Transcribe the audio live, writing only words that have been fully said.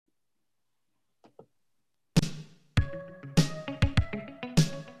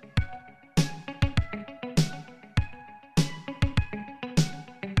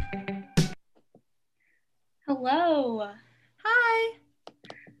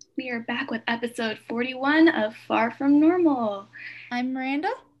We are back with episode 41 of Far From Normal. I'm Miranda.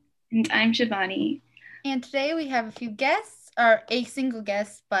 And I'm Shivani. And today we have a few guests, or a single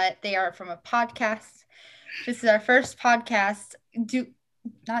guest, but they are from a podcast. This is our first podcast,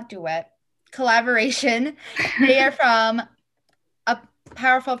 collaboration. They are from a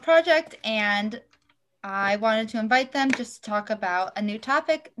powerful project, and I wanted to invite them just to talk about a new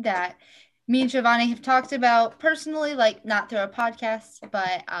topic that me and Shivani have talked about personally, like not through a podcast,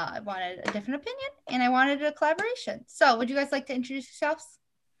 but I wanted a different opinion and I wanted a collaboration. So would you guys like to introduce yourselves?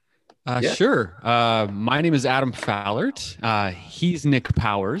 Sure. My name is Adam Fallert. He's Nick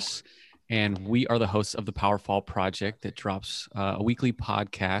Powers, and we are the hosts of the Powerful Project that drops a weekly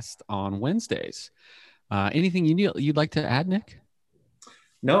podcast on Wednesdays. Anything you'd like to add, Nick?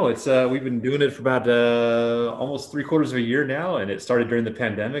 No, it's we've been doing it for about almost 3/4 of a year now, and it started during the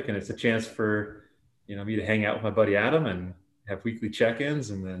pandemic, and it's a chance for me to hang out with my buddy Adam and have weekly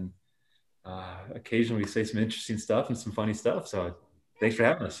check-ins, and then occasionally we say some interesting stuff and some funny stuff. So thanks for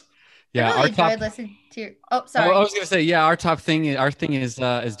having us. Yeah, I really enjoyed listening to your. Oh, sorry. I was going to say, yeah, our thing is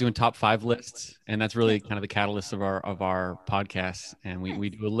doing top 5 lists, and that's really kind of the catalyst of our podcast. And we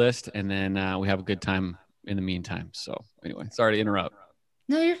do a list, and then we have a good time in the meantime. So anyway, sorry to interrupt.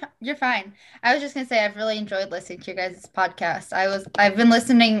 No, you're fine. I was just gonna say I've really enjoyed listening to your guys' podcast. I've been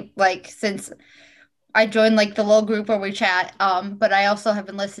listening since I joined the little group where we chat. But I also have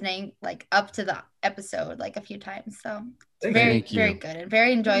been listening up to the episode a few times. So it's very good and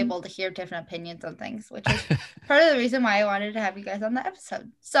very enjoyable to hear different opinions on things, which is part of the reason why I wanted to have you guys on the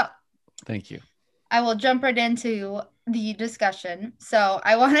episode. So thank you. I will jump right into the discussion. So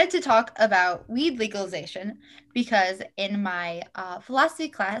I wanted to talk about weed legalization because in my philosophy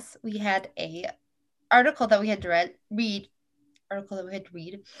class, we had a article that we had to read,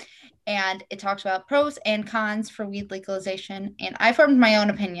 and it talks about pros and cons for weed legalization. And I formed my own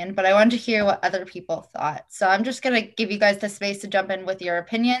opinion, but I wanted to hear what other people thought. So I'm just going to give you guys the space to jump in with your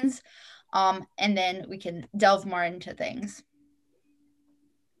opinions, and then we can delve more into things.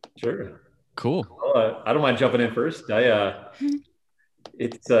 Sure. Cool. Well, I don't mind jumping in first.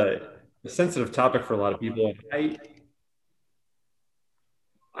 It's a sensitive topic for a lot of people.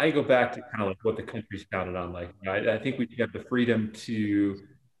 I go back to kind of what the country's founded on. I think we have the freedom to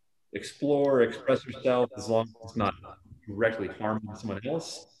explore, express yourself as long as it's not directly harming someone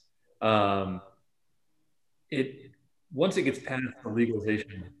else. Once it gets past the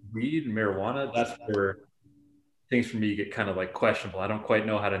legalization of weed and marijuana, that's where things for me get kind of questionable. I don't quite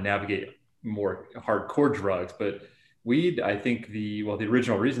know how to navigate more hardcore drugs, but weed, I think the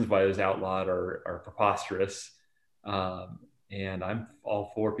original reasons why it was outlawed are preposterous. And I'm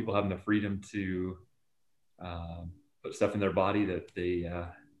all for people having the freedom to put stuff in their body that they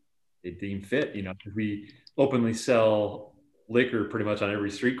deem fit. We openly sell liquor pretty much on every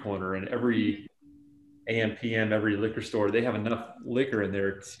street corner, and every AM, PM, every liquor store, they have enough liquor in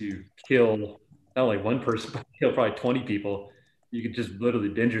there to kill not only one person, but kill probably 20 people. You could just literally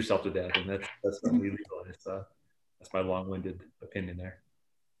binge yourself to death, and that's not illegal. That's my long-winded opinion there.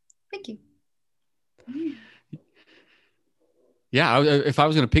 Thank you. Yeah, if I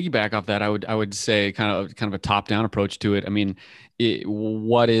was going to piggyback off that, I would say kind of a top-down approach to it. I mean,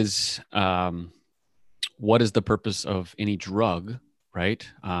 what is the purpose of any drug, right?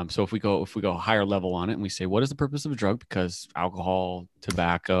 So if we go higher level on it, and we say, what is the purpose of a drug? Because alcohol,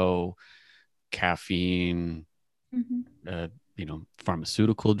 tobacco, caffeine,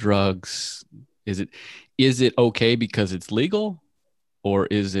 pharmaceutical drugs. Is it okay because it's legal, or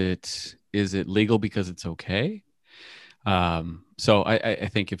is it legal because it's okay? So I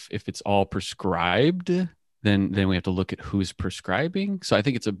think if it's all prescribed, then we have to look at who's prescribing. So I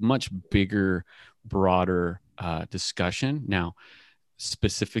think it's a much bigger, broader discussion. Now,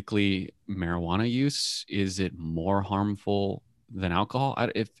 specifically marijuana use, is it more harmful than alcohol?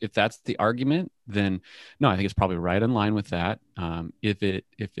 If that's the argument, then no, I think it's probably right in line with that.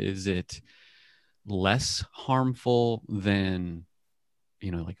 Is it less harmful than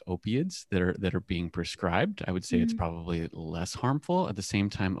opiates that are being prescribed? I would say it's probably less harmful. At the same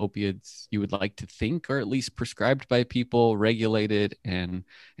time, opiates, you would like to think, or at least prescribed by people, regulated and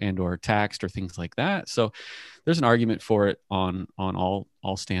or taxed or things like that. So there's an argument for it on all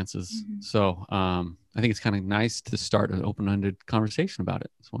stances. So I think it's kind of nice to start an open-ended conversation about it.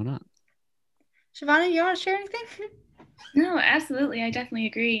 So why not? Shivani, you want to share anything? No, absolutely. I definitely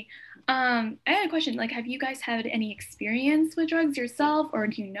agree. I had a question. Have you guys had any experience with drugs yourself, or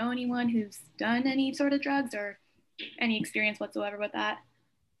do you know anyone who's done any sort of drugs or any experience whatsoever with that?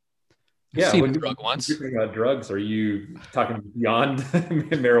 Yeah, when you're talking about drugs, are you talking beyond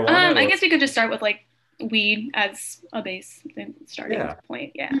marijuana? I guess we could just start with weed as a base starting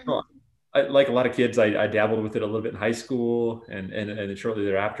point. Yeah. Well, like a lot of kids, I dabbled with it a little bit in high school and shortly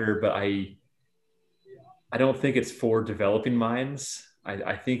thereafter, but I don't think it's for developing minds.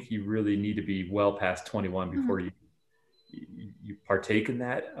 I think you really need to be well past 21 before you partake in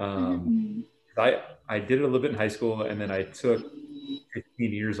that. I did it a little bit in high school, and then I took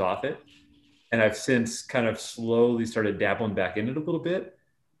 15 years off it. And I've since kind of slowly started dabbling back in it a little bit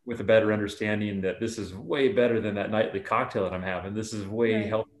with a better understanding that this is way better than that nightly cocktail that I'm having. This is way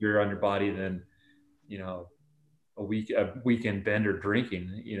healthier on your body than, you know, a weekend bender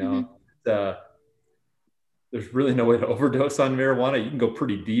drinking, you know. There's really no way to overdose on marijuana. You can go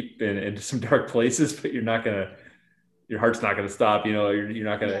pretty deep into some dark places, but your heart's not gonna stop. You know, you're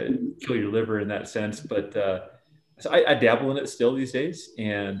not gonna kill your liver in that sense. But so I dabble in it still these days,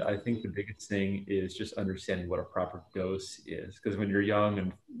 and I think the biggest thing is just understanding what a proper dose is. Because when you're young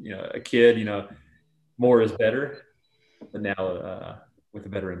and a kid, more is better. But now with a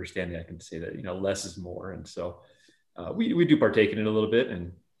better understanding, I can say that less is more, and so we do partake in it a little bit,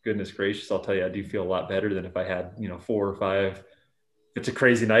 and goodness gracious, I'll tell you, I do feel a lot better than if I had, 4 or 5. If it's a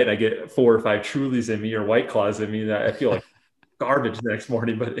crazy night and I get 4 or 5 Trulies in me or White Claws in me, I feel like garbage the next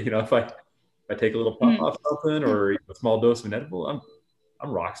morning. But if I take a little pop off something or a small dose of an edible,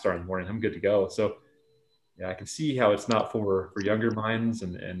 I'm rock star in the morning. I'm good to go. So yeah, I can see how it's not for younger minds,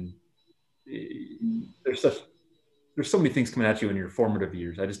 and there's so many things coming at you in your formative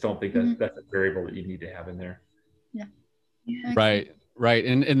years. I just don't think that's a variable that you need to have in there. Yeah. Right.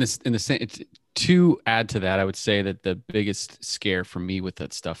 And in the same, to add to that, I would say that the biggest scare for me with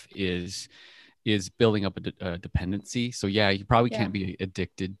that stuff is building up a dependency. So yeah, you probably can't be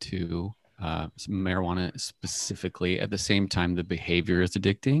addicted to marijuana specifically. At the same time, the behavior is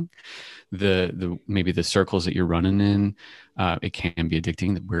addicting. The maybe the circles that you're running in, it can be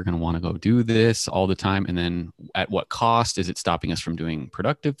addicting. That we're going to want to go do this all the time, and then at what cost? Is it stopping us from doing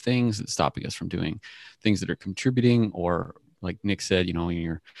productive things? It's stopping us from doing things that are contributing, or like Nick said,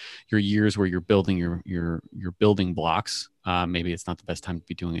 in your years where you're building your building blocks, maybe it's not the best time to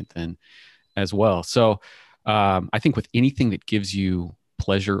be doing it then as well. So I think with anything that gives you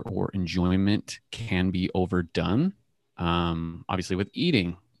pleasure or enjoyment can be overdone. Obviously with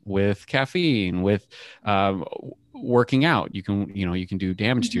eating, with caffeine, with working out, you can do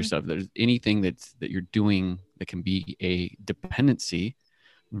damage to yourself. There's anything that you're doing that can be a dependency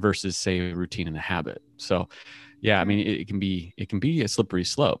versus say a routine and a habit. So yeah, I mean, it can be a slippery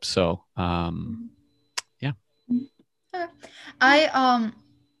slope. So yeah.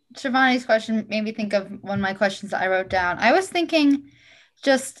 Shivani's question made me think of one of my questions that I wrote down. I was thinking,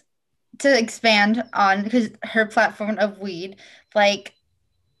 just to expand on, because her platform of weed, like,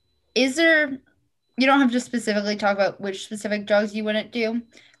 is there, you don't have to specifically talk about which specific drugs you wouldn't do,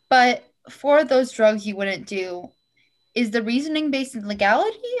 but for those drugs you wouldn't do, is the reasoning based in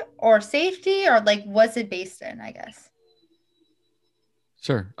legality or safety, or like what's it based in, I guess?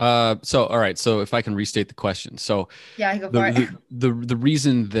 Sure. So, all right. So if I can restate the question. So yeah, go for it. The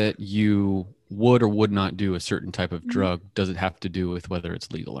reason that you would or would not do a certain type of drug, does it have to do with whether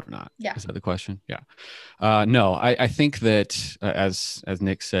it's legal or not? Yeah. Is that the question? Yeah. No, I think that as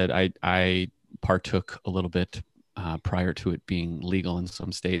Nick said, I partook a little bit prior to it being legal in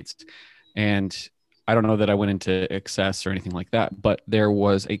some states. And I don't know that I went into excess or anything like that, but there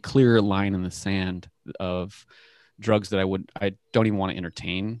was a clear line in the sand of drugs that I don't even want to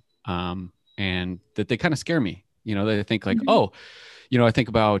entertain, and that they kind of scare me. They think like, I think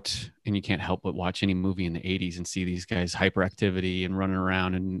about, and you can't help but watch any movie in the 80s and see these guys hyperactivity and running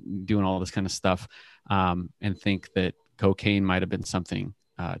around and doing all this kind of stuff, and think that cocaine might have been something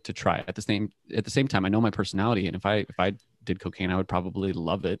to try. At the same time, I know my personality, and if I did cocaine, I would probably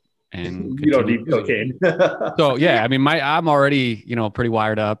love it. And you don't need cocaine. So yeah, I mean, I'm already, pretty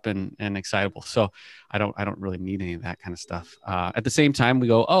wired up and excitable. So I don't really need any of that kind of stuff. At the same time, we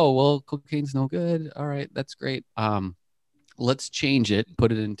go, oh, well, cocaine's no good. All right, that's great. Let's change it,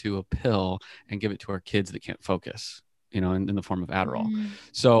 put it into a pill and give it to our kids that can't focus, in the form of Adderall.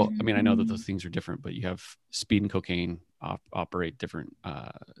 So, I mean, I know that those things are different, but you have speed and cocaine operate different,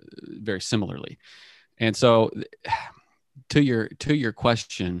 very similarly. And so to your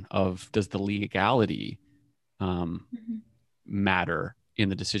question of, does the legality matter in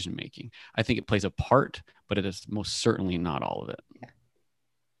the decision making? I think it plays a part, but it is most certainly not all of it.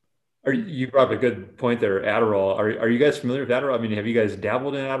 You brought up a good point there, Adderall. Are you guys familiar with Adderall? I mean, have you guys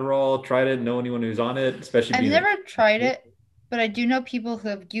dabbled in Adderall, tried it, know anyone who's on it? Especially I've never tried it, but I do know people who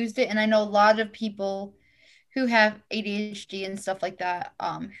have used it, and I know a lot of people who have ADHD and stuff like that,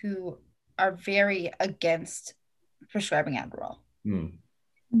 who are very against prescribing Adderall.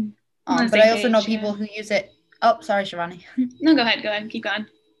 On the But I same also know page, people yeah. who use it. Oh, sorry, Shivani. No, go ahead, keep going.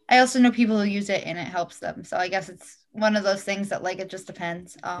 I also know people who use it and it helps them. So I guess it's one of those things that like it just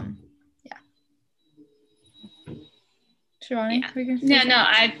depends. Yeah. Shivani, Yeah. were you gonna say Yeah,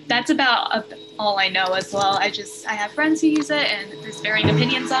 something? no, that's about all I know as well. I have friends who use it, and there's varying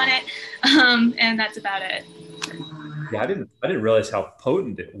opinions on it, and that's about it. Yeah, I didn't realize how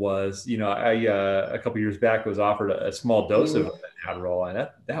potent it was. You know, I a couple years back was offered a small dose of Adderall, and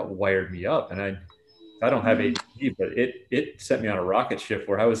that wired me up. And I don't have ADD, but it sent me on a rocket ship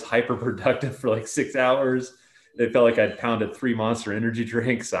where I was hyper productive for like 6 hours. It felt like I'd pounded 3 Monster energy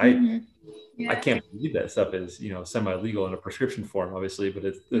drinks. Mhm. I can't believe that stuff is, you know, semi-legal in a prescription form, obviously, but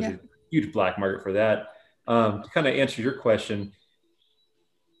there's a huge black market for that. To kind of answer your question,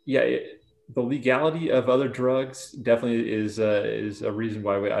 yeah, the legality of other drugs definitely is a reason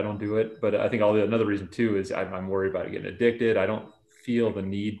why I don't do it. But I think another reason too is I'm worried about getting addicted. I don't feel the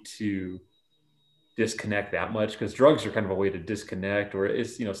need to disconnect that much because drugs are kind of a way to disconnect, or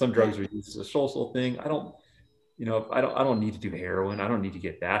it's, you know, some drugs are used as a social thing. I don't need to do heroin. I don't need to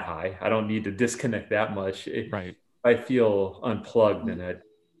get that high. I don't need to disconnect that much. Right. I feel unplugged, then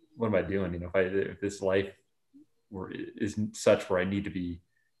what am I doing? You know, if this life is such where I need to be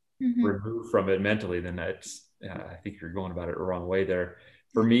removed from it mentally, then I think you're going about it the wrong way there.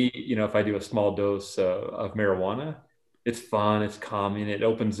 For me, you know, if I do a small dose of marijuana, it's fun, it's calming, it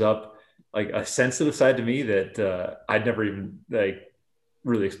opens up like a sensitive side to me that I'd never even like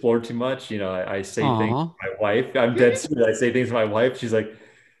really explored too much. You know, I say things to my wife. I'm dead serious. I say things to my wife. She's like,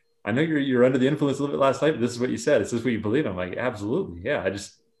 I know you're under the influence a little bit last night, but this is what you said. Is this what you believe? I'm like, absolutely. Yeah.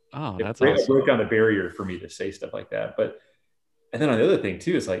 That's it broke down a barrier for me to say stuff like that. And then on the other thing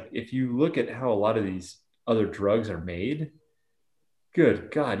too, is like, if you look at how a lot of these other drugs are made,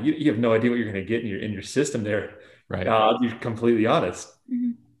 good God, you have no idea what you're going to get in your system there. Right. I'll be completely honest.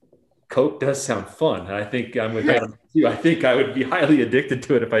 Coke does sound fun. And I think I'm with Adam too. I think I would be highly addicted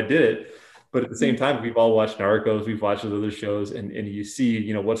to it if I did it. But at the same time, we've all watched Narcos, we've watched those other shows, and you see,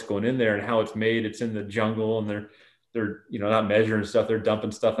 you know, what's going in there and how it's made. It's in the jungle, and they're you know, not measuring stuff, they're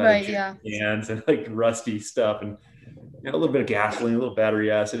dumping stuff out of cans and like rusty stuff, and you know, a little bit of gasoline, a little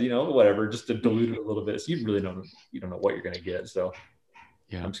battery acid, you know, whatever, just to dilute it a little bit. So you don't know what you're going to get. So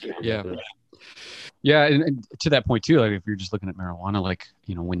yeah, I'm scared. Yeah, and to that point too, like if you're just looking at marijuana, like,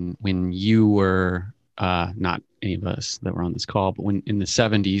 you know, when you were not any of us that were on this call, but when in the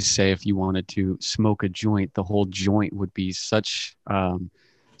 70s, say if you wanted to smoke a joint, the whole joint would be such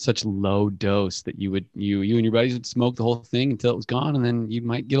low dose that you and your buddies would smoke the whole thing until it was gone, and then you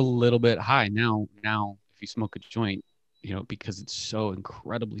might get a little bit high. Now if you smoke a joint, you know, because it's so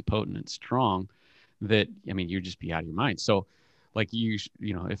incredibly potent and strong that, I mean, you'd just be out of your mind. So like you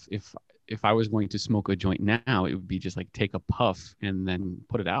know, if I was going to smoke a joint now, it would be just like take a puff and then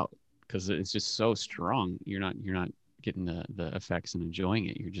put it out, because it's just so strong. You're not getting the effects and enjoying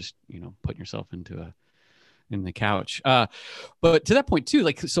it. You're just, you know, putting yourself in the couch. But to that point too,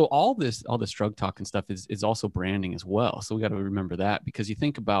 like, so all this drug talk and stuff is also branding as well. So we got to remember that, because you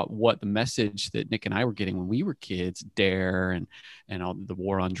think about what the message that Nick and I were getting when we were kids, DARE and all the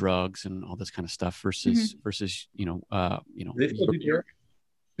war on drugs and all this kind of stuff versus, you know, they still do DARE?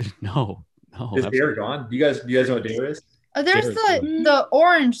 No. Is DARE gone? Do you guys know what DARE is? There's the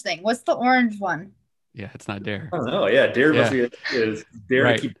orange thing. What's the orange one? Yeah, it's not DARE. I don't know. Yeah, DARE must be is DARE.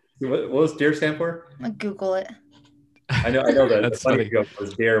 Right. What does DARE stand for? I'll Google it. I know that That's the funny funny. joke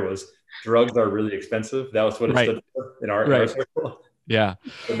was DARE was drugs are really expensive. That was what it stood for in our circle. Yeah.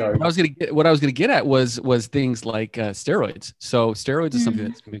 No, What I was gonna get at was things like steroids. So steroids is something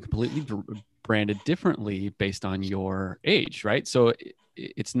that's been completely branded differently based on your age, right? So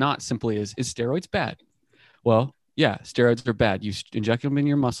it's not simply is steroids bad? Well, yeah, steroids are bad. You inject them in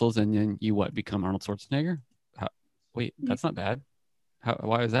your muscles, and then you become Arnold Schwarzenegger? Wait, that's not bad.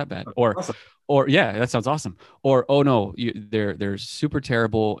 Why is that bad? Or yeah, that sounds awesome. Or, oh no, they're super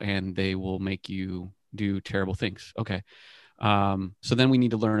terrible and they will make you do terrible things. Okay. So then we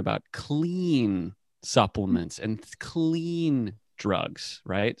need to learn about clean supplements and clean drugs,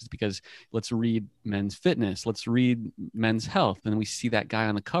 right? It's because let's read Men's Fitness, let's read Men's Health, and we see that guy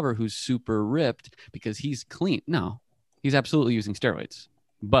on the cover who's super ripped because he's clean. No, he's absolutely using steroids.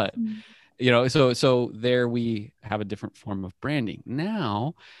 But you know, so there we have a different form of branding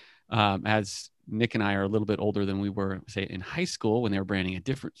now. As Nick and I are a little bit older than we were, say, in high school when they were branding a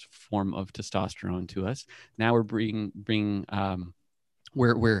different form of testosterone to us. Now we're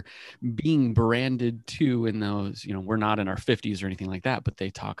we're being branded to in those, you know, we're not in our 50s or anything like that, but they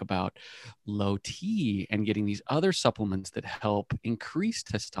talk about low T and getting these other supplements that help increase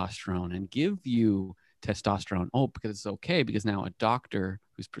testosterone and give you testosterone. Oh, because it's okay because now a doctor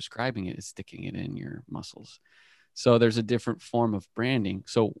who's prescribing it is sticking it in your muscles. So there's a different form of branding.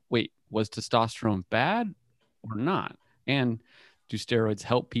 So wait, was testosterone bad or not? And do steroids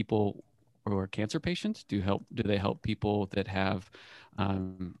help people who are cancer patients? Do they help people that have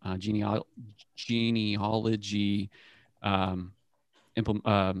genealogy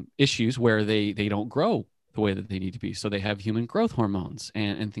issues where they don't grow the way that they need to be? So they have human growth hormones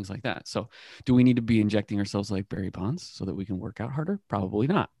and things like that. So do we need to be injecting ourselves like Barry Bonds so that we can work out harder? Probably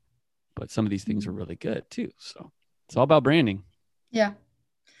not. But some of these things are really good too. So it's all about branding. Yeah.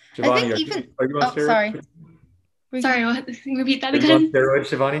 Shivani, I think even, are you on steroids? Sorry, what? Repeat that Are you on again. steroids,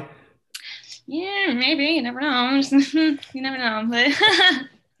 Shivani? Yeah, maybe. You never know. You never know. But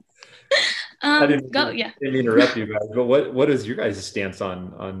I didn't go. mean, Yeah. didn't mean to interrupt you guys, but what is your guys' stance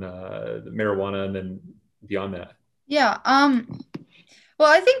on marijuana and then beyond that? Yeah. Well,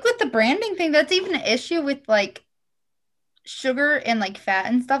 I think with the branding thing, that's even an issue with like sugar and like fat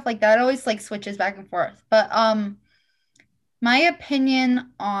and stuff like that. Always like switches back and forth. But my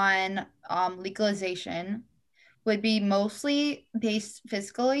opinion on legalization would be mostly based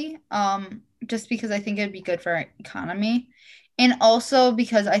fiscally, just because I think it'd be good for our economy, and also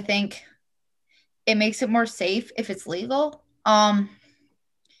because I think it makes it more safe if it's legal.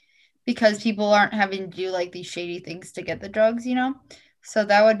 Because people aren't having to do like these shady things to get the drugs, you know? So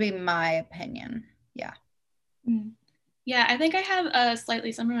that would be my opinion. Yeah. Yeah, I think I have a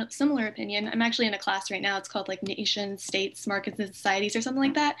slightly similar opinion. I'm actually in a class right now. It's called like Nations, States, Markets, and Societies or something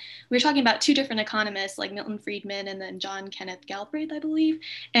like that. We were talking about two different economists, like Milton Friedman and then John Kenneth Galbraith, I believe.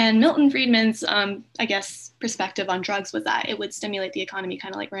 And Milton Friedman's, I guess, perspective on drugs was that it would stimulate the economy,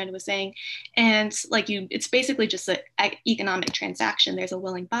 kind of like Miranda was saying. And like it's basically just an economic transaction. There's a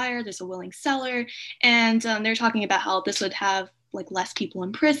willing buyer, there's a willing seller. And they're talking about how this would have like less people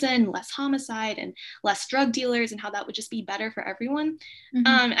in prison, less homicide, and less drug dealers, and how that would just be better for everyone.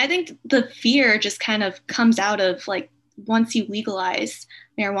 I think the fear just kind of comes out of like once you legalize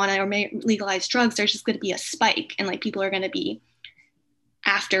marijuana or legalize drugs, there's just going to be a spike, and like people are going to be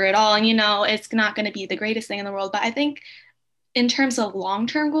after it all, and it's not going to be the greatest thing in the world. But I think in terms of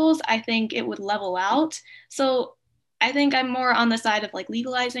long-term goals, I think it would level out. So I think I'm more on the side of like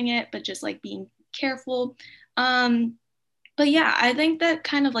legalizing it, but just like being careful. But yeah, I think that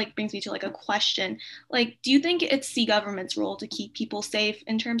kind of like brings me to like a question. Like, do you think it's the government's role to keep people safe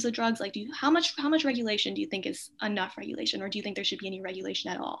in terms of drugs? Like, how much regulation do you think is enough regulation, or do you think there should be any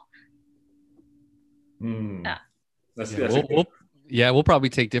regulation at all? Yeah. We'll probably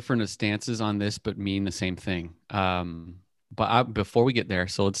take different stances on this, but mean the same thing. But before we get there,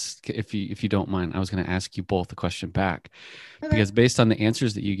 so if you don't mind, I was going to ask you both a question back, because based on the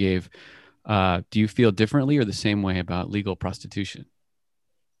answers that you gave, do you feel differently or the same way about legal prostitution?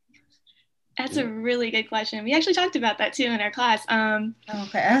 That's a really good question. We actually talked about that too in our class.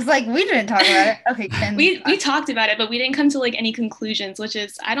 Okay, I was like, we didn't talk about it. Okay, we talked about it, but we didn't come to like any conclusions, which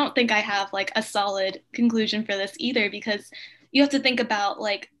is, I don't think I have like a solid conclusion for this either, because you have to think about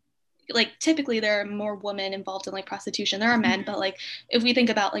like typically there are more women involved in like prostitution. There are men, but like if we think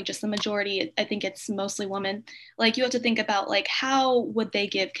about like just the majority, I think it's mostly women. Like you have to think about like how would they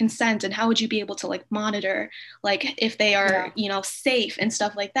give consent, and how would you be able to like monitor like if they are safe and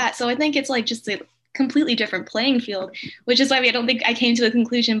stuff like that. So I think it's like just a completely different playing field, which is why I don't think I came to a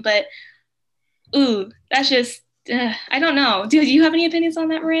conclusion. But that's just I don't know. Do you have any opinions on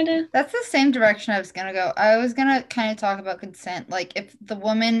that, Miranda? That's the same direction I was gonna go. I was gonna kind of talk about consent, like if the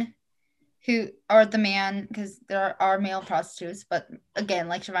woman or the man, because there are male prostitutes, but again,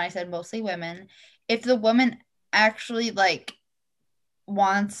 like Shivani said, mostly women. If the woman actually like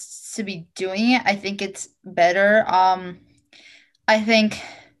wants to be doing it, I think it's better. I think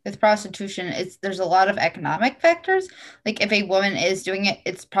with prostitution, there's a lot of economic factors. Like if a woman is doing it,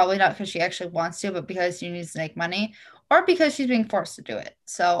 it's probably not because she actually wants to, but because she needs to make money, or because she's being forced to do it.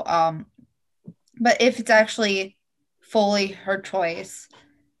 So, but if it's actually fully her choice,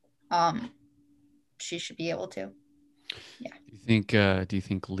 she should be able to. Yeah. Do you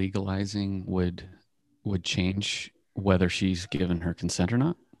think legalizing would change whether she's given her consent or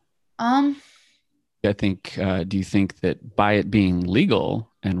not? I think, do you think that by it being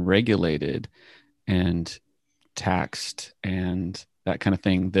legal and regulated and taxed and that kind of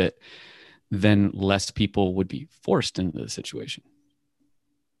thing, that then less people would be forced into the situation?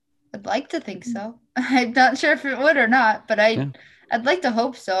 I'd like to think so. I'm not sure if it would or not, but I'd like to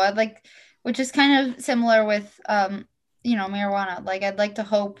hope so. Which is kind of similar with, marijuana. Like I'd like to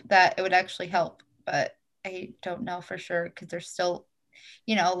hope that it would actually help, but I don't know for sure, because there's still,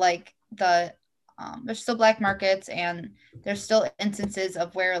 there's still black markets, and there's still instances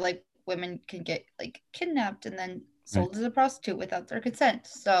of where like women can get like kidnapped and then sold as a prostitute without their consent.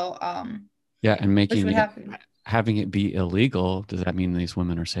 So yeah, and which making would it happen. having it be illegal, does that mean these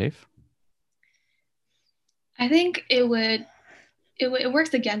women are safe? I think it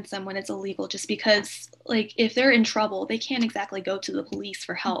works against them when it's illegal, just because like if they're in trouble, they can't exactly go to the police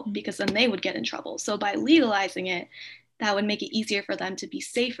for help because then they would get in trouble. So by legalizing it, that would make it easier for them to be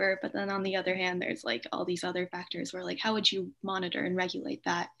safer. But then on the other hand, there's like all these other factors where like how would you monitor and regulate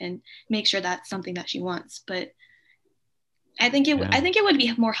that and make sure that's something that she wants? But I think it would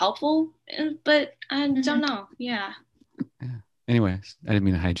be more helpful, but I don't know. Yeah. Anyways, I didn't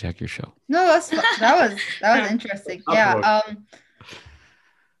mean to hijack your show. No, that was interesting. Yeah.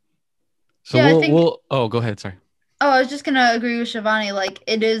 So yeah, oh, go ahead. Sorry. Oh, I was just gonna agree with Shivani. Like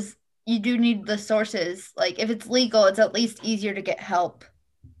it is, you do need the sources. Like if it's legal, it's at least easier to get help.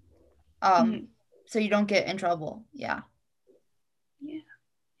 So you don't get in trouble. Yeah. Yeah.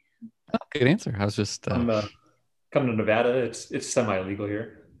 Oh, good answer. I was just coming to Nevada. It's semi-legal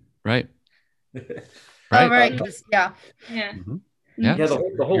here. Right. Right. Oh, right. Yeah. Yeah. Mm-hmm. Yeah.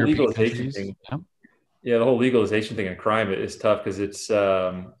 The whole legalization thing. Yeah. Yeah, the whole legalization thing in crime is tough because it's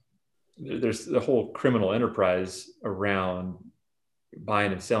there's the whole criminal enterprise around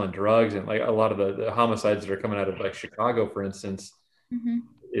buying and selling drugs, and like a lot of the homicides that are coming out of like Chicago, for instance,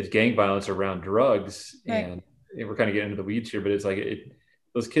 is gang violence around drugs. Right. And we're kind of getting into the weeds here, but it's like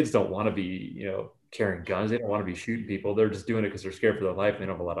those kids don't want to be, carrying guns. They don't want to be shooting people. They're just doing it because they're scared for their life and they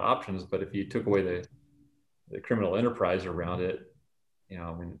don't have a lot of options. But if you took away the criminal enterprise around it,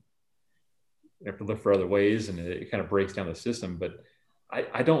 I mean, you have to look for other ways, and it kind of breaks down the system. But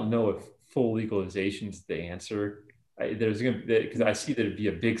I don't know if full legalization is the answer. Because I see that it'd be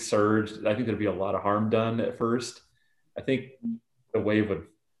a big surge. I think there'd be a lot of harm done at first. I think the wave would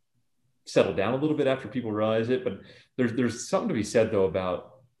settle down a little bit after people realize it. But there's something to be said though about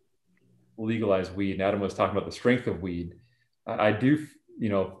legalized weed. And Adam was talking about the strength of weed. I do,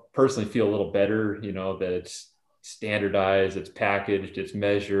 personally feel a little better, that it's standardized, it's packaged, it's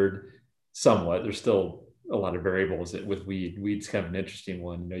measured somewhat. There's still a lot of variables with weed. Weed's kind of an interesting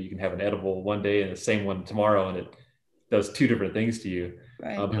one. You can have an edible one day and the same one tomorrow, and it does two different things to you.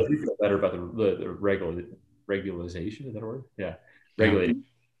 Right. But I feel better about the regularization. Is that a word? Yeah. Regulating.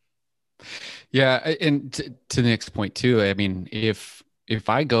 Yeah. And to the next point too, I mean, if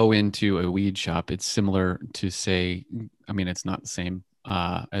I go into a weed shop, it's similar to say, I mean, it's not the same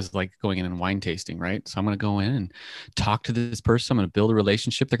as like going in and wine tasting, right? So I'm going to go in and talk to this person. I'm going to build a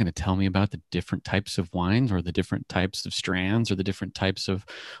relationship. They're going to tell me about the different types of wines or the different types of strands or the different types of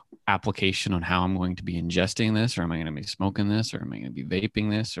application on how I'm going to be ingesting this, or am I going to be smoking this, or am I going to be vaping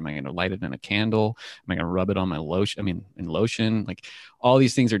this, or am I going to light it in a candle? Am I going to rub it on my lotion? I mean, in lotion, like all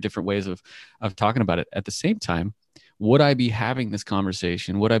these things are different ways of talking about it. At the same time, would I be having this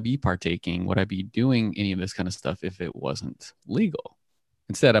conversation? Would I be partaking? Would I be doing any of this kind of stuff if it wasn't legal?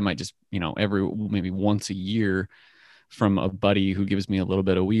 Instead, I might just, maybe once a year from a buddy who gives me a little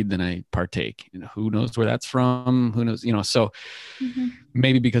bit of weed, then I partake. Who knows where that's from? Who knows? So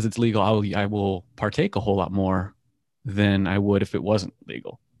maybe because it's legal, I will partake a whole lot more than I would if it wasn't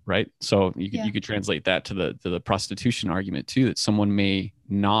legal, right? So you could translate that to the prostitution argument too, that someone may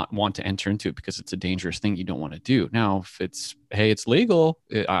not want to enter into it because it's a dangerous thing you don't want to do. Now, if it's legal,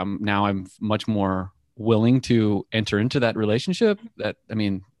 now I'm much more willing to enter into that relationship. That, I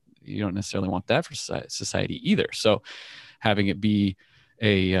mean, you don't necessarily want that for society either. So having it be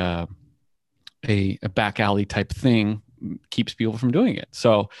a back alley type thing keeps people from doing it.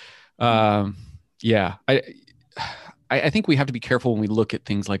 So I think we have to be careful when we look at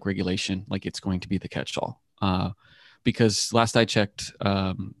things like regulation, like it's going to be the catch-all. Because last I checked,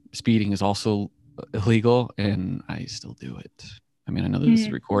 speeding is also illegal, and I still do it. I mean, I know this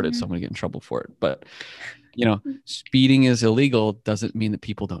is recorded, so I'm going to get in trouble for it. But, speeding is illegal doesn't mean that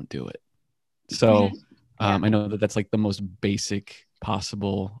people don't do it. So I know that that's like the most basic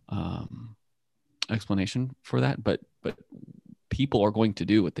possible explanation for that. But people are going to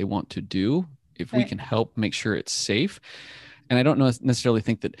do what they want to do if we can help make sure it's safe. And I don't necessarily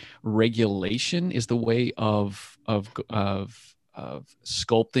think that regulation is the way of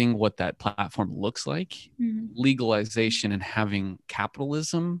sculpting what that platform looks like. Legalization and having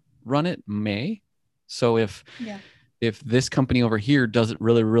capitalism run it may. So if this company over here does it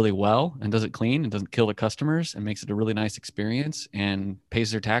really, really well and does it clean and doesn't kill the customers and makes it a really nice experience and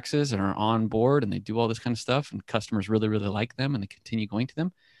pays their taxes and are on board and they do all this kind of stuff and customers really, really like them and they continue going to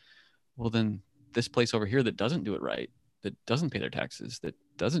them, well, then this place over here that doesn't do it right, that doesn't pay their taxes, that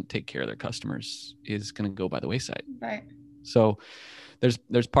doesn't take care of their customers is going to go by the wayside. Right. So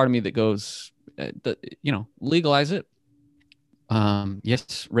there's part of me that goes, legalize it.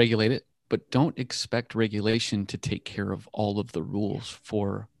 Yes, regulate it, but don't expect regulation to take care of all of the rules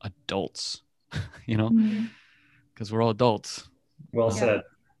for adults, you know, Mm. because we're all adults. Well Yeah. said.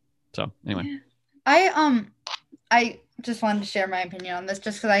 So anyway, Yeah. I just wanted to share my opinion on this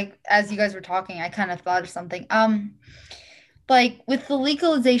just because as you guys were talking, I kind of thought of something. Like with the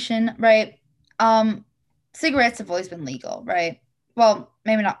legalization, right? Cigarettes have always been legal, right? Well,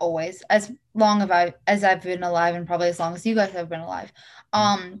 maybe not always, as long as I've been alive, and probably as long as you guys have been alive.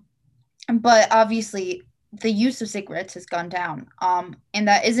 But obviously the use of cigarettes has gone down. And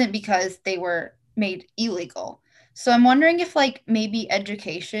that isn't because they were made illegal. So I'm wondering if like maybe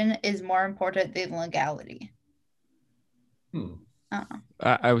education is more important than legality. I don't know.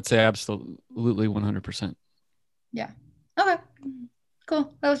 I would say absolutely 100%. Yeah. Okay.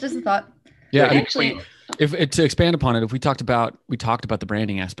 Cool. That was just a thought. Yeah, I mean, Actually, if to expand upon it, if we talked about the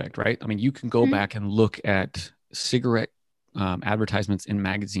branding aspect, right? I mean, you can go back and look at cigarette advertisements in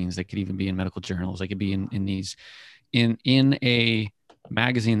magazines. They could even be in medical journals. They could be in these in a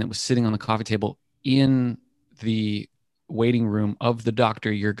magazine that was sitting on the coffee table in the waiting room of the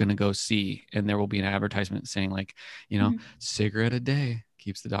doctor you're going to go see, and there will be an advertisement saying like, cigarette a day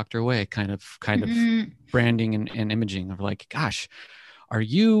keeps the doctor away, kind of branding and imaging of like, gosh, are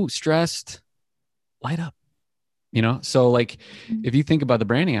you stressed? Light up, so like if you think about the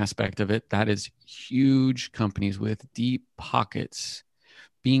branding aspect of it, that is huge companies with deep pockets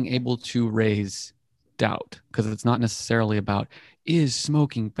being able to raise doubt, because it's not necessarily about, is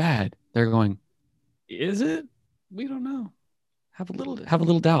smoking bad? They're going, is it? We don't know. Have a little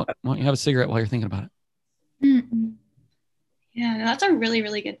doubt. Why don't you have a cigarette while you're thinking about it? Yeah, no, that's a really,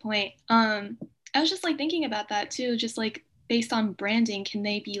 really good point. I was just like thinking about that too, just like based on branding, can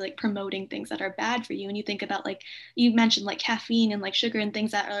they be like promoting things that are bad for you? And you think about like, you mentioned like caffeine and like sugar and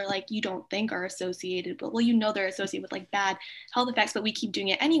things that are like, you don't think are associated, but well, they're associated with like bad health effects, but we keep doing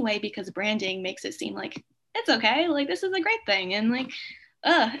it anyway because branding makes it seem like it's okay. Like this is a great thing. And like,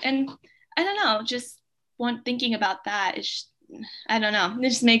 and I don't know, just thinking about that is, I don't know, it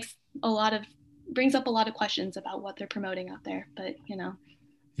just brings up a lot of questions about what they're promoting out there, but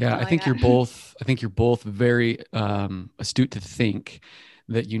Yeah, I think you're both very astute to think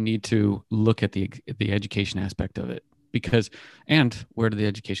that you need to look at the education aspect of it, because, and where did the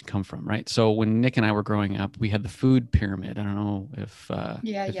education come from, right? So when Nick and I were growing up, we had the food pyramid. I don't know if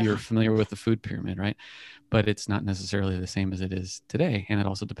you're familiar with the food pyramid, right? But it's not necessarily the same as it is today, and it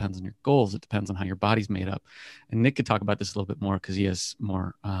also depends on your goals. It depends on how your body's made up. And Nick could talk about this a little bit more because he has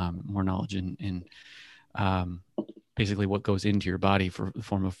more knowledge in basically what goes into your body for the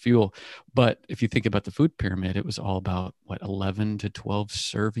form of fuel. But if you think about the food pyramid, it was all about 11 to 12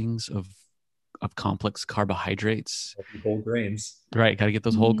 servings of complex carbohydrates, whole grains, right? Got to get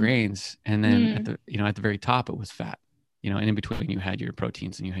those whole grains. And then at the very top, it was fat, and in between you had your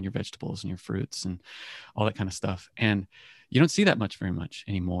proteins and you had your vegetables and your fruits and all that kind of stuff. And you don't see that very much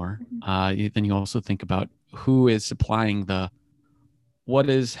anymore. Then you also think about who is supplying what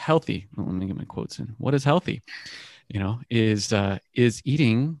is healthy. Well, let me get my quotes in. What is healthy? Is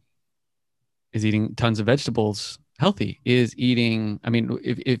eating tons of vegetables healthy? Is eating, I mean,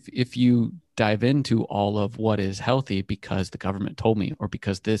 if you dive into all of what is healthy because the government told me, or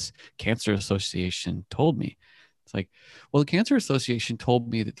because this cancer association told me, it's like, well, the Cancer Association told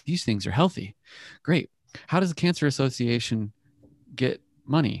me that these things are healthy. Great. How does the Cancer Association get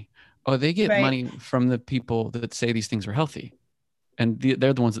money? Oh, they get money from the people that say these things are healthy. And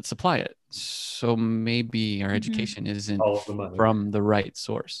they're the ones that supply it. So maybe our education isn't from the right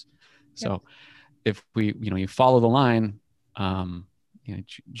source. So if we, you follow the line,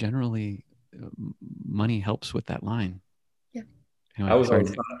 generally money helps with that line. Yeah. Anyway, I was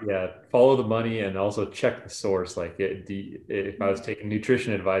always taught, follow the money and also check the source. Like if I was taking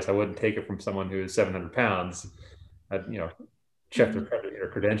nutrition advice, I wouldn't take it from someone who is 700 pounds. I'd, check their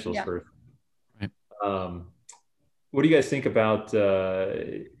credentials first. Right. What do you guys think about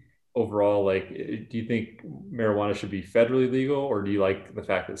overall? Like, do you think marijuana should be federally legal, or do you like the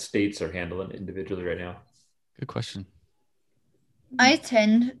fact that states are handling it individually right now? Good question. I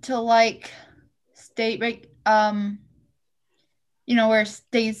tend to like state, where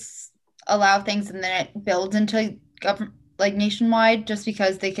states allow things and then it builds into government, like nationwide, just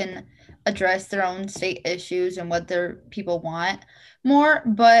because they can address their own state issues and what their people want more.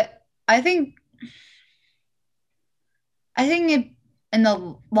 But I think in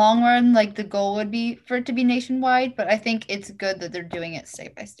the long run, like the goal would be for it to be nationwide, but I think it's good that they're doing it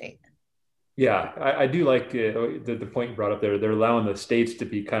state by state. Yeah, I do like the point you brought up there. They're allowing the states to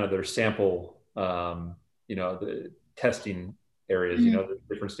be kind of their sample, the testing areas. You know, the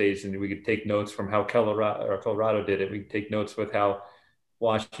different states, and we could take notes from how Colorado did it. We could take notes with how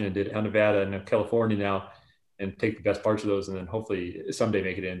Washington did it, how Nevada and California now, and take the best parts of those, and then hopefully someday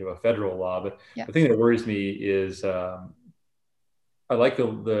make it into a federal law. But the thing that worries me is I like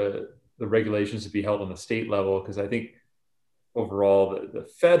the regulations to be held on the state level, because I think overall the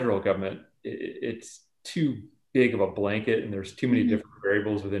federal government, it's too big of a blanket, and there's too many different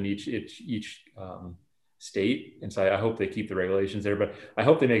variables within each state. And so I hope they keep the regulations there, but I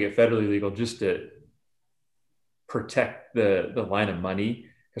hope they make it federally legal just to protect the line of money.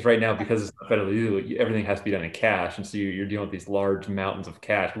 Because right now, because it's not federally legal, everything has to be done in cash. And so you're dealing with these large mountains of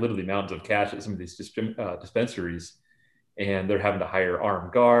cash, literally mountains of cash at some of these dispensaries. And they're having to hire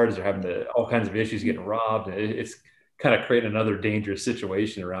armed guards. They're having all kinds of issues, getting robbed. And it's kind of creating another dangerous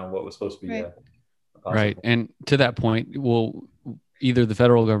situation around what was supposed to be right. And to that point, either the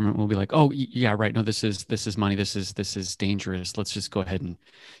federal government will be like, oh yeah, right, no, this is money, this is dangerous, let's just go ahead and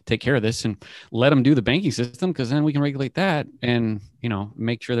take care of this and let them do the banking system, because then we can regulate that and, you know,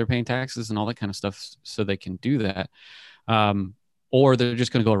 make sure they're paying taxes and all that kind of stuff so they can do that. Or they're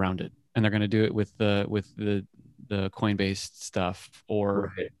just going to go around it, and they're going to do it with the Coinbase stuff,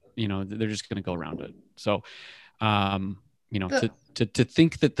 or you know, they're just going to go around it. So you know, to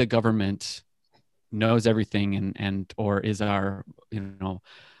think that the government knows everything and or is our, you know,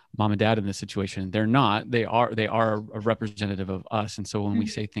 mom and dad in this situation. They're not. They are a representative of us. And so when we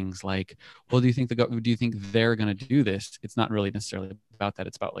say things like, well, do you think they're going to do this? It's not really necessarily about that.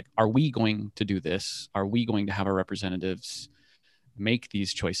 It's about like, are we going to do this? Are we going to have our representatives make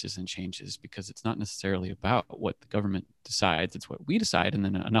these choices and changes? Because it's not necessarily about what the government decides. It's what we decide. And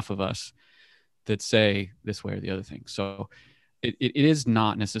then enough of us that say this way or the other thing. So it is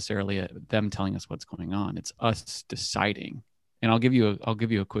not necessarily them telling us what's going on. It's us deciding. And I'll give you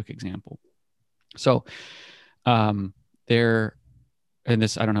a quick example. So there, and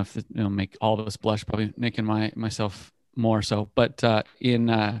this, I don't know if it'll make all of us blush, probably Nick and myself more so, but there's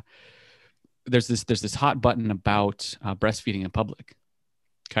this hot button about breastfeeding in public.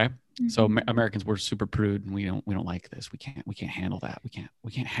 Okay. Mm-hmm. So Americans, we're super prude, and we don't like this. We can't handle that. We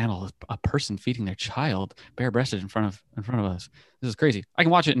can't handle a person feeding their child bare-breasted in front of us. This is crazy. I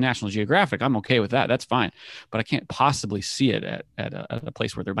can watch it in National Geographic. I'm okay with that. That's fine. But I can't possibly see it at a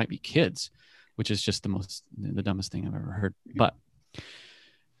place where there might be kids, which is just the dumbest thing I've ever heard. But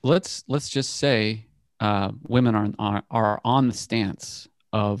let's just say women are on the stance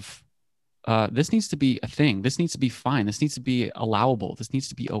of this needs to be a thing. This needs to be fine. This needs to be allowable. This needs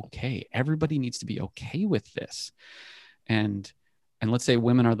to be okay. Everybody needs to be okay with this. And let's say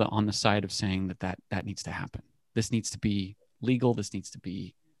women are on the side of saying that needs to happen. This needs to be legal. This needs to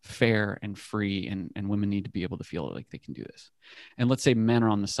be fair and free, and women need to be able to feel like they can do this. And let's say men are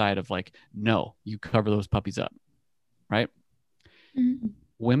on the side of like, no, you cover those puppies up, right? Mm-hmm.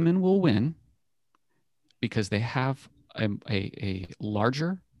 Women will win because they have a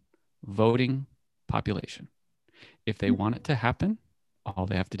larger voting population. If they want it to happen, all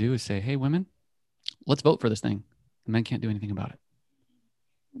they have to do is say, hey, women, let's vote for this thing. The men can't do anything about it.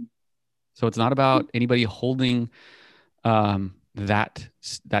 So it's not about anybody holding that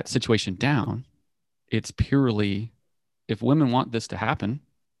situation down. It's purely, if women want this to happen,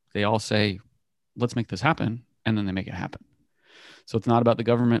 they all say, let's make this happen, and then they make it happen. So it's not about the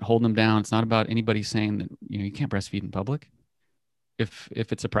government holding them down. It's not about anybody saying that, you know, you can't breastfeed in public. If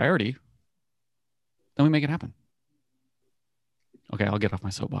it's a priority, then we make it happen. Okay, I'll get off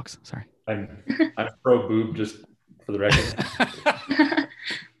my soapbox. Sorry. I'm pro boob, just for the record.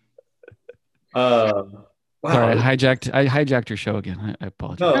 Wow. Sorry, I hijacked your show again. I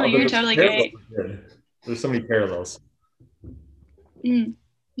apologize. No, you're totally great. There's so many parallels.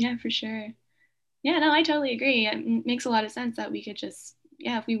 Yeah, for sure. Yeah, no, I totally agree. It makes a lot of sense that we could just,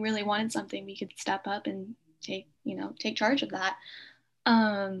 if we really wanted something, we could step up and take charge of that.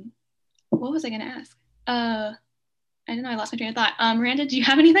 What was I going to ask? I don't know. I lost my train of thought. Miranda, do you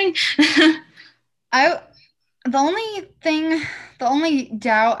have anything? The only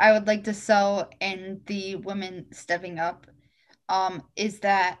doubt I would like to sow in the women stepping up is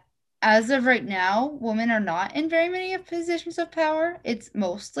that as of right now, women are not in very many positions of power. It's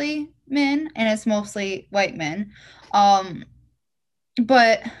mostly men, and it's mostly white men.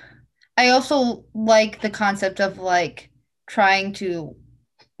 But I also like the concept of like trying to,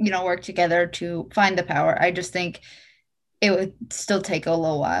 work together to find the power. I just think it would still take a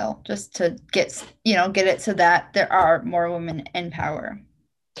little while just to get it so that there are more women in power.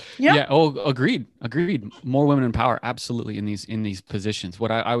 Yeah. Oh, agreed. More women in power. Absolutely. In these positions.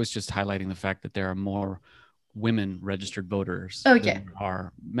 What I was just highlighting the fact that there are more women registered voters than there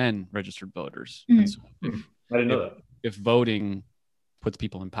are men registered voters. Mm-hmm. So I didn't know that. if voting puts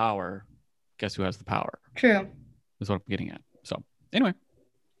people in power, guess who has the power? True. Is what I'm getting at. So anyway.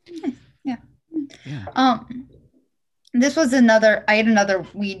 Yeah. Yeah. This was I had another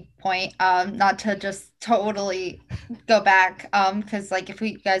weed point, not to just totally go back, because like if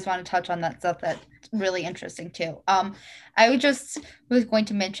we guys want to touch on that stuff, that's really interesting too. I was going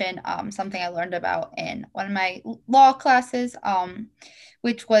to mention something I learned about in one of my law classes,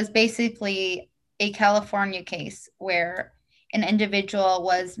 which was basically a California case where an individual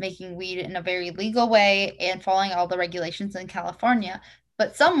was making weed in a very legal way and following all the regulations in California,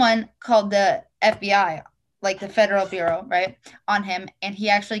 but someone called the FBI, like the Federal Bureau, right, on him, and he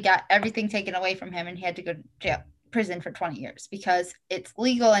actually got everything taken away from him, and he had to go to prison for 20 years because it's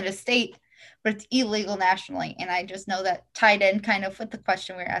legal in a state, but it's illegal nationally. And I just know that tied in kind of with the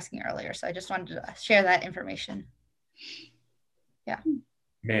question we were asking earlier. So I just wanted to share that information. Yeah.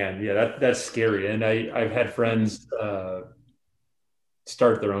 Man, yeah, that's scary. And I've had friends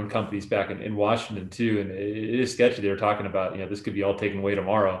start their own companies back in Washington too, and it is sketchy. They were talking about, this could be all taken away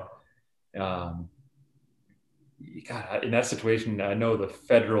tomorrow. God, in that situation, I know the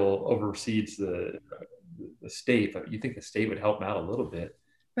federal oversees the state, but you think the state would help them out a little bit,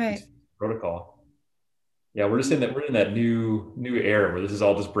 right? Protocol. Yeah, we're in that new era where this is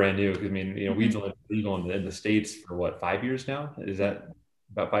all just brand new. Because I mean, weed's only legal in the States for what, 5 years now? Is that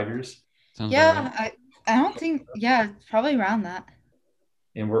about 5 years? Sounds yeah, right. I don't think. Yeah, probably around that.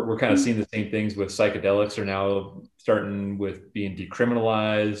 And we're kind of seeing the same things with psychedelics are now starting with being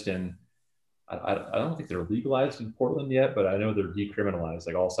decriminalized, and I don't think they're legalized in Portland yet, but I know they're decriminalized,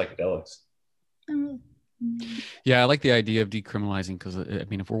 like all psychedelics. Yeah, I like the idea of decriminalizing because I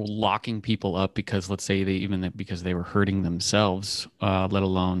mean, if we're locking people up because let's say because they were hurting themselves, let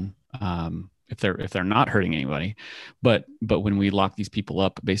alone if they're not hurting anybody, but when we lock these people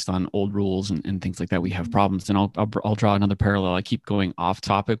up based on old rules and things like that, we have problems. And I'll draw another parallel. I keep going off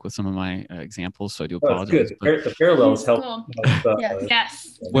topic with some of my examples, so I do apologize. Good. The parallels help.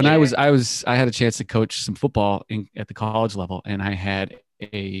 Yes. When I had a chance to coach some football at the college level, and I had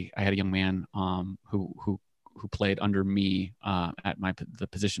a young man who played under me at the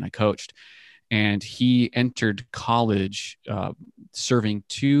position I coached, and he entered college serving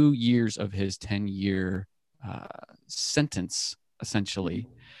 2 years of his 10-year sentence, essentially,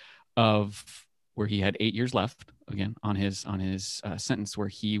 of where he had 8 years left again on his sentence, where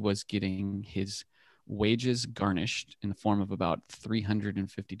he was getting his wages garnished in the form of about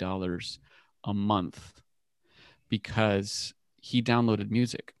 $350 a month because he downloaded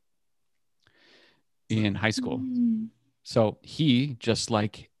music in high school. So he, just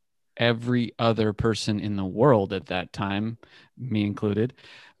like every other person in the world at that time, me included,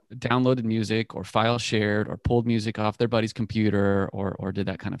 downloaded music or file shared or pulled music off their buddy's computer or did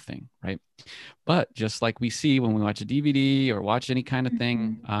that kind of thing, right? But just like we see when we watch a DVD or watch any kind of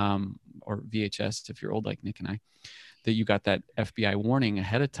thing, or VHS, if you're old like Nick and I, that you got that FBI warning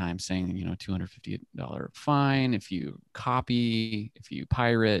ahead of time saying, $250 fine if you copy, if you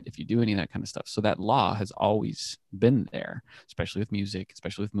pirate, if you do any of that kind of stuff. So that law has always been there, especially with music,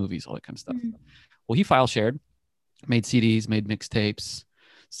 especially with movies, all that kind of stuff. Well, he file shared, made CDs, made mixtapes,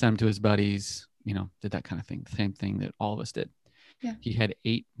 sent them to his buddies, did that kind of thing. The same thing that all of us did. Yeah. He had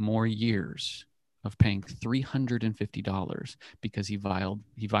 8 more years of paying $350 because he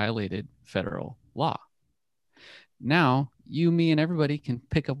violated federal law. Now, you, me, and everybody can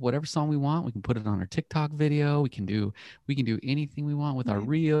pick up whatever song we want. We can put it on our TikTok video. We can do anything we want with our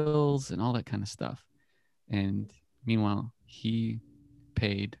reels and all that kind of stuff. And meanwhile, he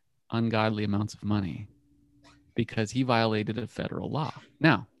paid ungodly amounts of money because he violated a federal law.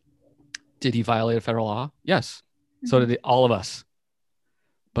 Now, did he violate a federal law? Yes. So did all of us.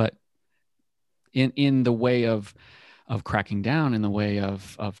 But in the way of cracking down, in the way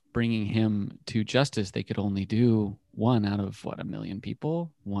of bringing him to justice, they could only do 1 out of 1 million people,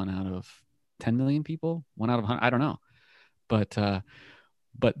 1 out of 10 million people, 1 out of 100, I don't know. But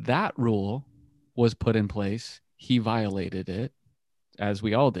that rule was put in place. He violated it, as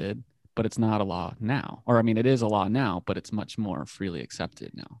we all did, but it's not a law now. Or I mean, it is a law now, but it's much more freely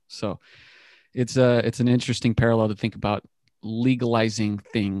accepted now. So it's an interesting parallel to think about, legalizing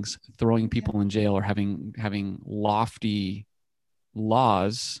things, throwing people in jail, or having lofty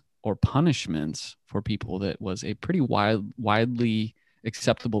laws or punishments for people that was a pretty widely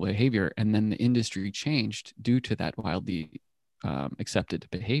acceptable behavior, and then the industry changed due to that widely accepted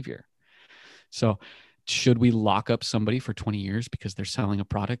behavior. So should we lock up somebody for 20 years because they're selling a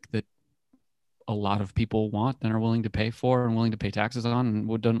product that a lot of people want and are willing to pay for and willing to pay taxes on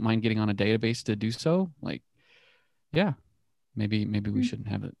and don't mind getting on a database to do so? Like, yeah, maybe we shouldn't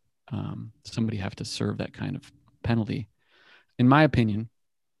have it. Somebody have to serve that kind of penalty. In my opinion,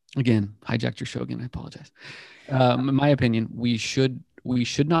 again, hijacked your show again. I apologize. In my opinion, we should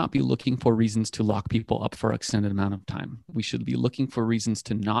not be looking for reasons to lock people up for an extended amount of time. We should be looking for reasons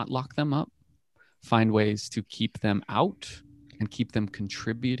to not lock them up, find ways to keep them out and keep them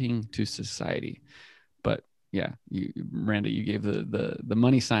contributing to society. But yeah, Miranda, you gave the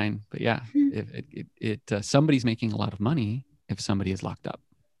money sign. But yeah, somebody's making a lot of money if somebody is locked up.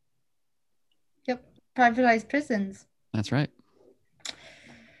 Yep, privatized prisons. That's right.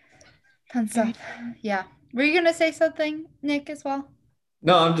 Fun stuff. Yeah. Were you gonna say something, Nick, as well?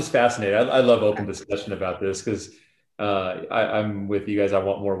 No, I'm just fascinated. I love open discussion about this because I'm with you guys. I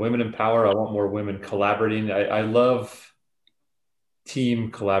want more women in power. I want more women collaborating. I love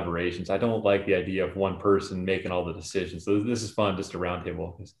team collaborations. I don't like the idea of one person making all the decisions. So this is fun, just a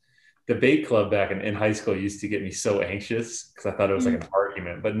roundtable. Debate club back in high school used to get me so anxious because I thought it was like an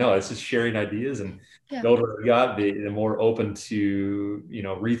argument. But no, it's just sharing ideas, and the older I got, the more open to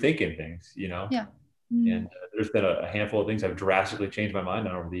rethinking things. Yeah. And there's been a handful of things I've drastically changed my mind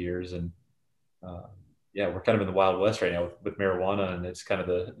on over the years. And we're kind of in the Wild West right now with marijuana, and it's kind of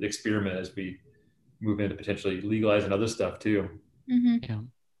the experiment as we move into potentially legalizing other stuff too. Mm-hmm.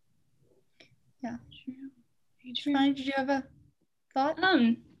 Yeah. Shani, did you have a thought?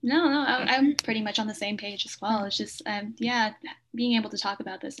 No, I'm pretty much on the same page as well. It's just, being able to talk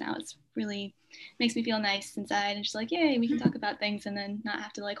about this now, it's really makes me feel nice inside, and just like, yay, we can talk about things and then not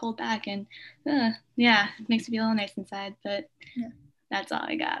have to like hold back, and it makes me feel nice inside. But that's all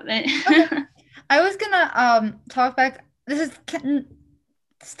I got. But okay. I was gonna talk back. This is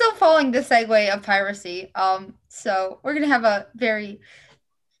still following the segue of piracy. So we're gonna have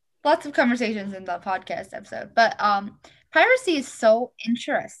lots of conversations in the podcast episode. But piracy is so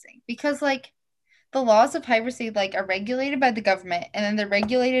interesting because like the laws of piracy like are regulated by the government, and then they're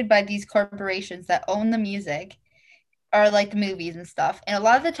regulated by these corporations that own the music or like the movies and stuff. And a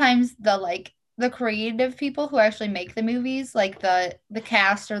lot of the times the creative people who actually make the movies, like the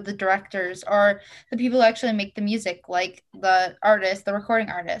cast or the directors or the people who actually make the music, like the artist, the recording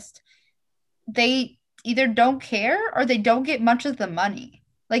artist, they either don't care or they don't get much of the money.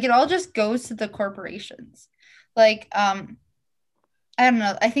 Like it all just goes to the corporations. Like, I don't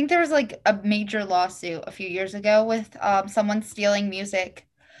know. I think there was like a major lawsuit a few years ago with someone stealing music.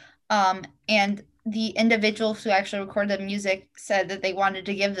 And the individuals who actually recorded the music said that they wanted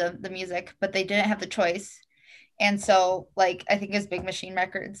to give them the music, but they didn't have the choice. And so, like, I think it was Big Machine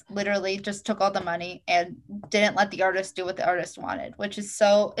Records literally just took all the money and didn't let the artist do what the artist wanted, which is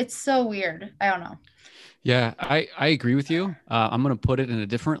it's so weird. I don't know. Yeah, I agree with you. I'm going to put it in a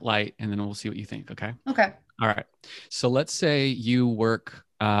different light, and then we'll see what you think. Okay. Okay. All right. So let's say you work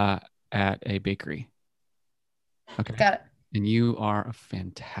at a bakery. Okay. Got it. And you are a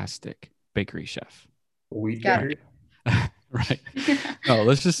fantastic bakery chef. Got it. Right. No,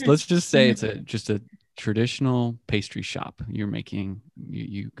 let's just say it's just a traditional pastry shop. You're making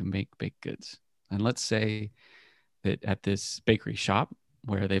you can make baked goods. And let's say that at this bakery shop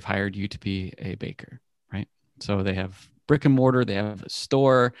where they've hired you to be a baker, right? So they have brick and mortar, they have a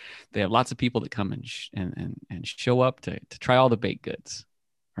store, they have lots of people that come and show up to try all the baked goods,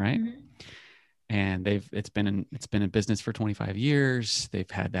 right? Mm-hmm. And it's been in business for 25 years. They've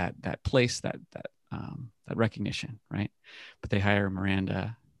had that place, that recognition, right? But they hire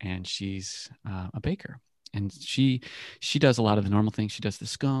Miranda, and she's a baker, and she does a lot of the normal things. She does the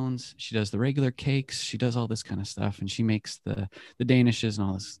scones, she does the regular cakes, she does all this kind of stuff, and she makes the danishes and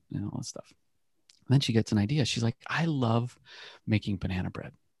all this, all this stuff. And then she gets an idea. She's like, I love making banana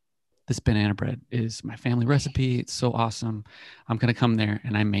bread. This banana bread is my family recipe. It's so awesome. I'm gonna come there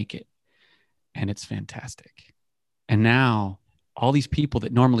and I make it, and it's fantastic. And now all these people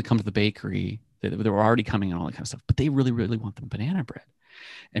that normally come to the bakery, that were already coming and all that kind of stuff, but they really, really want the banana bread.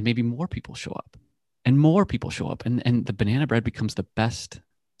 And maybe more people show up, and more people show up, and the banana bread becomes the best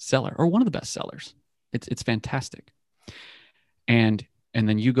seller, or one of the best sellers. It's fantastic. And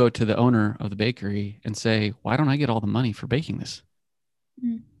then you go to the owner of the bakery and say, why don't I get all the money for baking this?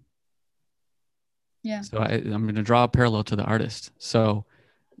 Mm. Yeah. So I'm going to draw a parallel to the artist. So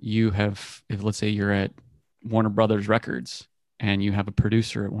you have, if let's say you're at Warner Brothers Records, and you have a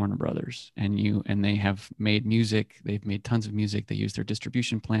producer at Warner Brothers, and they have made music. They've made tons of music. They use their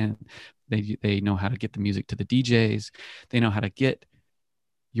distribution plan. They know how to get the music to the DJs. They know how to get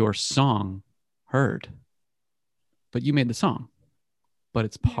your song heard. But you made the song, but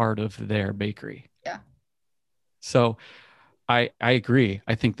it's part of their bakery. Yeah. So I agree.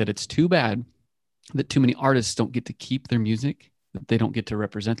 I think that it's too bad that too many artists don't get to keep their music, that they don't get to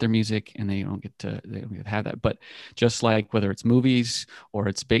represent their music, and they don't get to have that. But just like whether it's movies or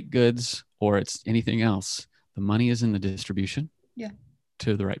it's baked goods or it's anything else, The money is in the distribution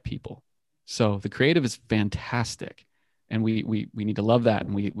to the right people. So the creative is fantastic. And we need to love that.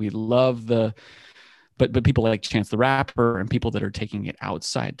 And we love but people like Chance the Rapper and people that are taking it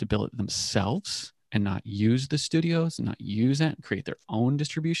outside to build it themselves and not use the studios and not use that and create their own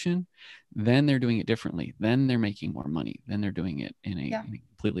distribution, then they're doing it differently. Then they're making more money. Then they're doing it in a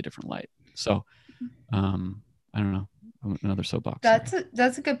completely different light. So I don't know. Another soapbox.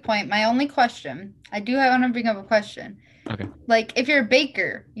 That's a good point. My only question, I want to bring up a question. Okay. Like if you're a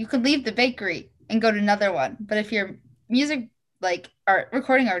baker, you could leave the bakery and go to another one. But if you're music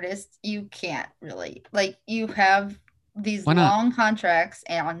recording artist, you can't really. Like you have these long contracts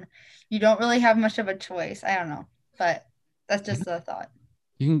and you don't really have much of a choice. I don't know, but that's just a thought.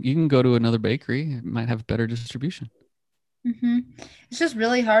 You can go to another bakery. It might have better distribution. It's just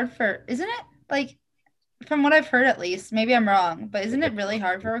really hard isn't it? Like from what I've heard, at least, maybe I'm wrong, but isn't it really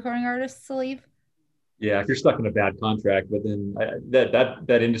hard for recording artists to leave? Yeah, if you're stuck in a bad contract, but then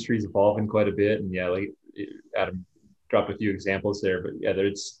that industry is evolving quite a bit, and like Adam dropped a few examples there, but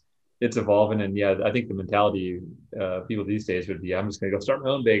it's evolving, and I think the mentality people these days would be, I'm just going to go start my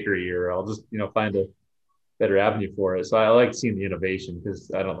own bakery, or I'll just find a better avenue for it. So I like seeing the innovation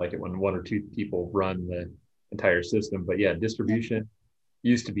because I don't like it when one or two people run the entire system. But distribution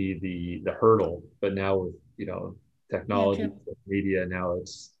used to be the hurdle, but now with technology, media, now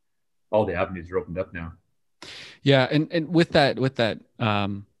it's all the avenues are opened up now. Yeah, and with that,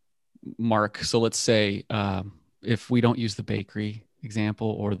 Mark. So let's say if we don't use the bakery example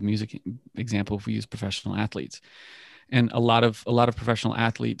or the music example, if we use professional athletes, and a lot of professional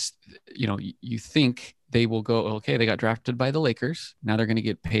athletes, you think they will go, okay, they got drafted by the Lakers, now they're going to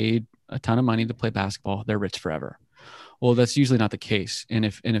get paid a ton of money to play basketball, they're rich forever. Well, that's usually not the case. And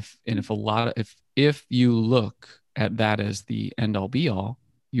if you look at that as the end all be all,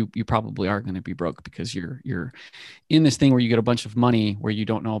 you probably are going to be broke because you're in this thing where you get a bunch of money where you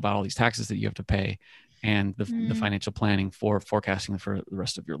don't know about all these taxes that you have to pay and the financial planning for forecasting for the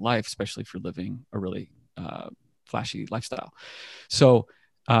rest of your life, especially if you're living a really flashy lifestyle. So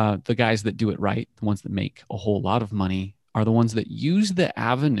the guys that do it right, the ones that make a whole lot of money, are the ones that use the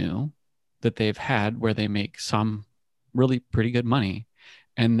avenue that they've had where they make some really pretty good money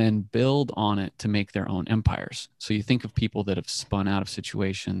and then build on it to make their own empires. So you think of people that have spun out of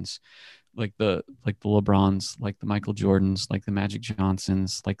situations like the LeBrons, like the Michael Jordans, like the Magic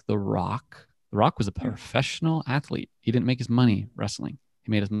Johnsons, like The Rock. The Rock was a professional athlete. He didn't make his money wrestling.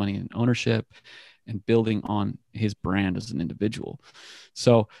 He made his money in ownership and building on his brand as an individual.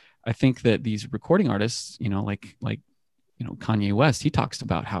 So I think that these recording artists, like Kanye West, he talks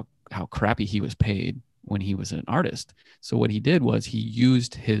about how crappy he was paid when he was an artist. So what he did was he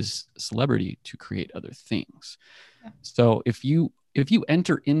used his celebrity to create other things. Yeah. So if you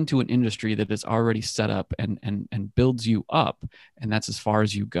enter into an industry that is already set up and builds you up, and that's as far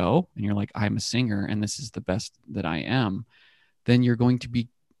as you go, and you're like, I'm a singer and this is the best that I am, then you're going to be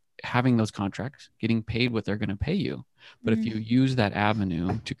having those contracts, getting paid what they're going to pay you. But if you use that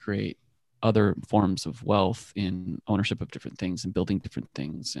avenue to create other forms of wealth in ownership of different things and building different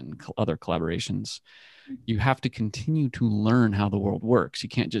things and other collaborations, you have to continue to learn how the world works. You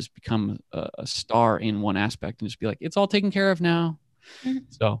can't just become a star in one aspect and just be like, it's all taken care of now.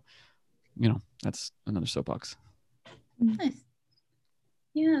 So, that's another soapbox. Nice.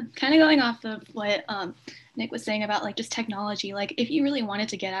 Yeah, kind of going off of what Nick was saying about like just technology, like if you really wanted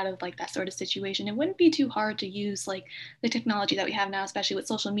to get out of like that sort of situation, it wouldn't be too hard to use like the technology that we have now, especially with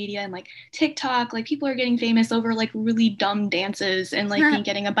social media and like TikTok. Like people are getting famous over like really dumb dances and like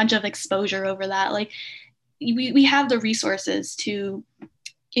getting a bunch of exposure over that. Like we have the resources to,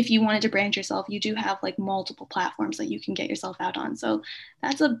 if you wanted to brand yourself, you do have like multiple platforms that you can get yourself out on. So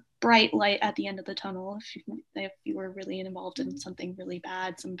that's a bright light at the end of the tunnel if you were really involved in something really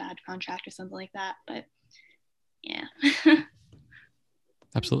bad, some bad contract or something like that. But yeah.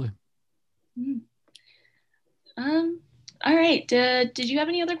 Absolutely. All right. Did you have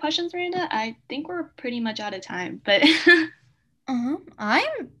any other questions, Miranda? I think we're pretty much out of time, but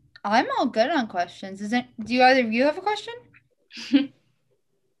I'm all good on questions. Do either of you have a question?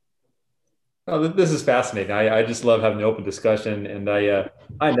 Oh, this is fascinating. I just love having an open discussion, and I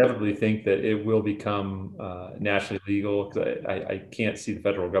inevitably think that it will become nationally legal because I can't see the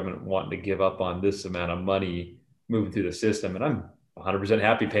federal government wanting to give up on this amount of money moving through the system, and I'm 100%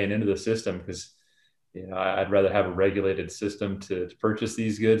 happy paying into the system because I'd rather have a regulated system to purchase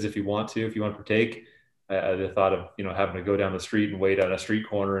these goods if you want to partake. The thought of having to go down the street and wait on a street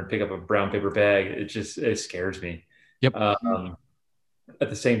corner and pick up a brown paper bag, it scares me. Yep. At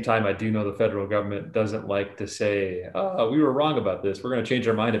the same time, I do know the federal government doesn't like to say, "Oh, we were wrong about this. We're going to change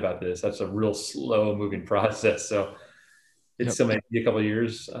our mind about this." That's a real slow moving process. So it Yep. still may be a couple of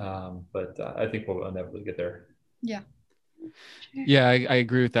years, but I think we'll inevitably get there. Yeah. Yeah, I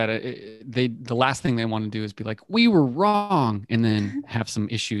agree with that. The last thing they want to do is be like, we were wrong, and then have some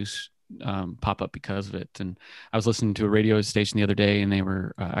issues pop up because of it. And I was listening to a radio station the other day, and they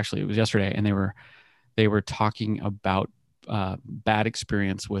were actually, it was yesterday, and they were talking about bad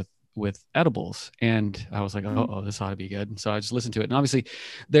experience with edibles, and I was like, oh, this ought to be good. And so I just listened to it, and obviously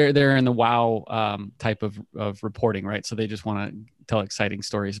they're in the wow type of reporting, right? So they just want to tell exciting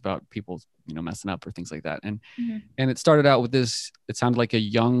stories about people, messing up or things like that. And and it started out with this, it sounded like a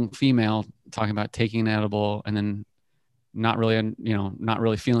young female talking about taking an edible and then not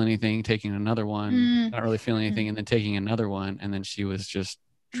really feeling anything, taking another one, not really feeling anything, and then taking another one, and then she was just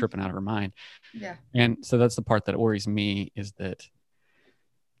tripping out of her mind. Yeah. And so that's the part that worries me, is that,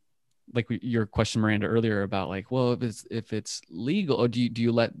 like your question, Miranda, earlier about like, well, if it's legal, or do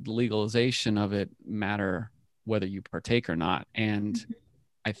you let the legalization of it matter whether you partake or not? And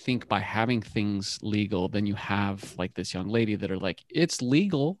I think by having things legal, then you have like this young lady that are like, it's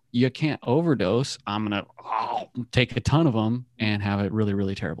legal, you can't overdose, I'm gonna take a ton of them and have a really,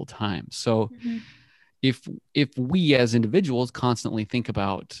 really terrible time. So if we as individuals constantly think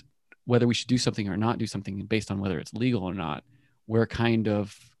about whether we should do something or not do something based on whether it's legal or not, we're kind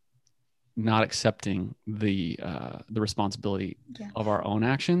of not accepting the responsibility of our own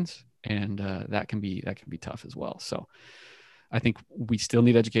actions, and that can be tough as well. So I think we still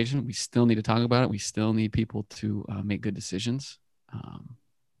need education. We still need to talk about it. We still need people to make good decisions,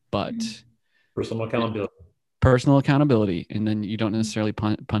 but personal accountability. And then you don't necessarily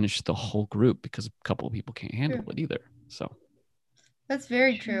punish the whole group because a couple of people can't handle it either. So that's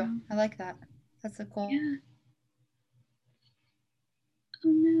very true. I like that. That's a cool. Yeah. Oh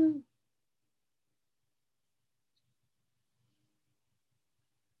no.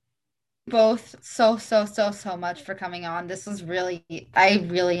 Both so much for coming on. This was I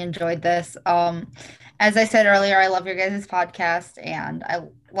really enjoyed this. As I said earlier, I love your guys' podcast, and I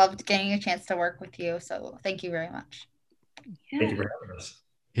loved getting a chance to work with you. So thank you very much. Yeah. Thank you for having us.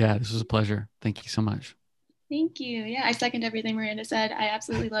 Yeah, this was a pleasure. Thank you so much. Thank you. Yeah, I second everything Miranda said. I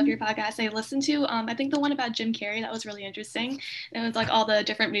absolutely love your podcast. I listened to, I think the one about Jim Carrey, that was really interesting. It was like all the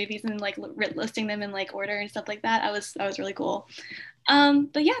different movies and like listing them in like order and stuff like that. That was really cool.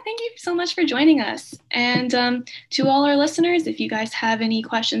 But yeah, thank you so much for joining us. And to all our listeners, if you guys have any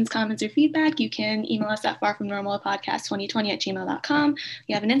questions, comments, or feedback, you can email us at farfromnormalpodcast2020@gmail.com.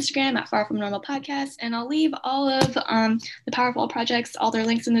 We have an Instagram at farfromnormalpodcast, and I'll leave all of the Powerful projects, all their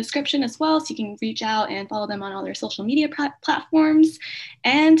links in the description as well, so you can reach out and follow them on all their social media platforms.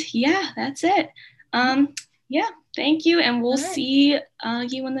 And yeah, that's it. Yeah, thank you. And we'll see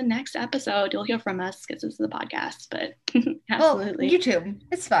you in the next episode. You'll hear from us because this is a podcast, but absolutely. Well, YouTube.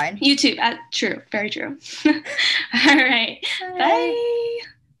 It's fine. YouTube. True. Very true. All right. Bye.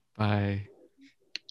 Bye.